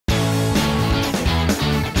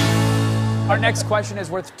Our next question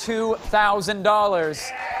is worth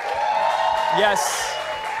 $2,000. Yes,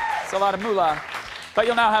 it's a lot of moolah. But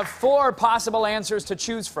you'll now have 4 possible answers to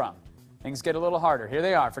choose from. Things get a little harder. Here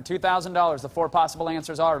they are. For $2,000, the 4 possible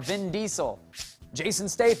answers are Vin Diesel, Jason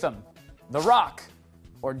Statham, The Rock,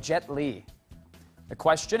 or Jet Li. The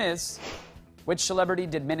question is, which celebrity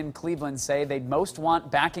did men in Cleveland say they'd most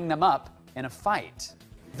want backing them up in a fight?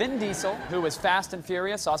 Vin Diesel, who was Fast and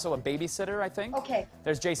Furious, also a babysitter, I think. Okay.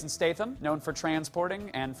 There's Jason Statham, known for transporting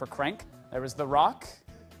and for Crank. There was The Rock,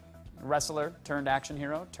 wrestler turned action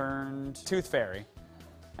hero turned tooth fairy.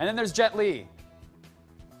 And then there's Jet Li.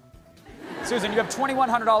 Susan, you have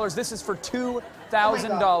 $2,100. This is for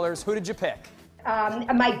 $2,000. Who did you pick?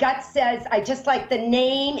 My gut says I just like the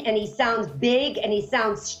name, and he sounds big, and he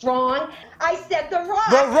sounds strong. I said The Rock.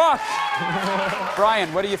 The Rock!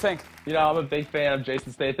 Brian, what do you think? You know, I'm a big fan of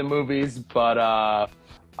Jason Statham movies, but I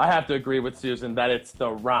have to agree with Susan that it's The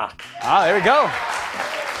Rock. Ah, there we go.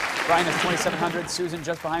 Brian has $2,700. Susan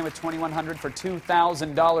just behind with $2,100 for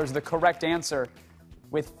 $2,000. The correct answer,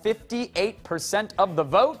 with 58% of the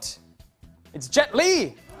vote, it's Jet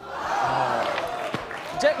Li.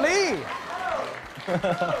 Jet Li.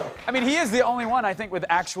 I mean, he is the only one, I think, with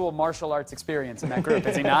actual martial arts experience in that group,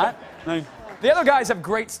 is he not? Like, the other guys have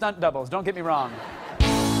great stunt doubles, don't get me wrong.